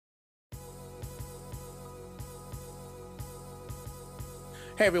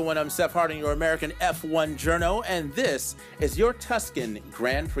Hey everyone, I'm Seth Harding, your American F1 journo, and this is your Tuscan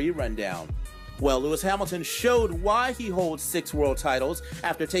Grand Prix Rundown. Well, Lewis Hamilton showed why he holds 6 world titles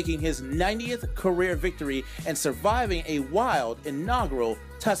after taking his 90th career victory and surviving a wild inaugural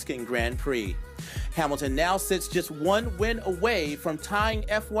Tuscan Grand Prix. Hamilton now sits just 1 win away from tying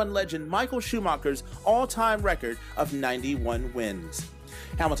F1 legend Michael Schumacher's all-time record of 91 wins.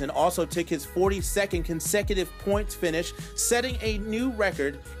 Hamilton also took his 42nd consecutive points finish, setting a new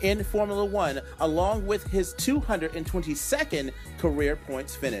record in Formula One, along with his 222nd career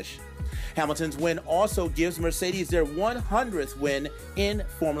points finish. Hamilton's win also gives Mercedes their 100th win in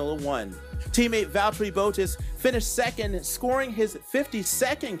Formula One. Teammate Valtteri Bottas finished second, scoring his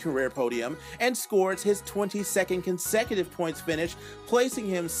 52nd career podium, and scores his 22nd consecutive points finish, placing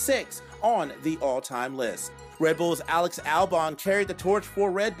him 6th on the all-time list. Red Bull's Alex Albon carried the torch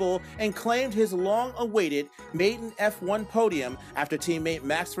for Red Bull and claimed his long-awaited maiden F1 podium after teammate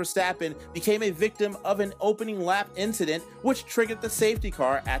Max Verstappen became a victim of an opening lap incident which triggered the safety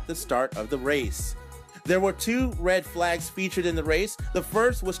car at the start of the race. There were 2 red flags featured in the race. The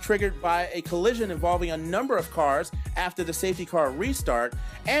first was triggered by a collision involving a number of cars after the safety car restart,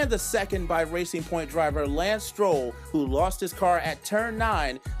 and the second by Racing Point driver Lance Stroll, who lost his car at turn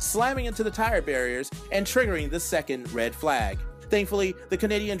 9, slamming into the tire barriers and triggering the second red flag. Thankfully, the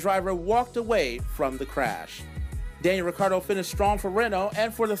Canadian driver walked away from the crash. Daniel Ricciardo finished strong for Renault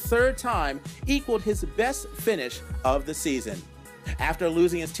and for the 3rd time equaled his best finish of the season. After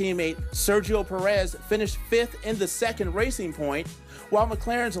losing his teammate, Sergio Perez finished 5th in the second Racing Point, while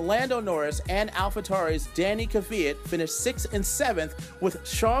McLaren's Lando Norris and AlphaTauri's Danny Kvyat finished 6th and 7th, with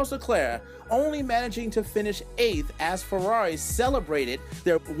Charles Leclerc only managing to finish 8th as Ferrari celebrated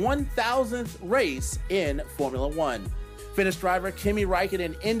their 1,000th race in Formula One. Finnish driver Kimi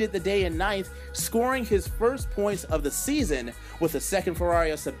Räikkönen ended the day in 9th, scoring his first points of the season, with the second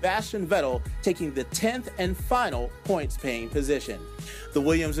Ferrari of Sebastian Vettel taking the 10th and final points-paying position. The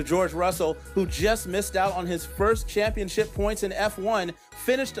Williams of George Russell, who just missed out on his first championship points in F1,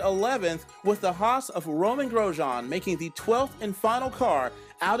 finished 11th, with the Haas of Romain Grosjean making the 12th and final car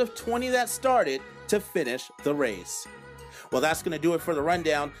out of 20 that started to finish the race. Well, that's going to do it for the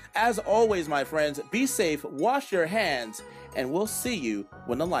rundown. As always, my friends, be safe, wash your hands, and we'll see you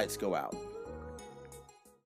when the lights go out.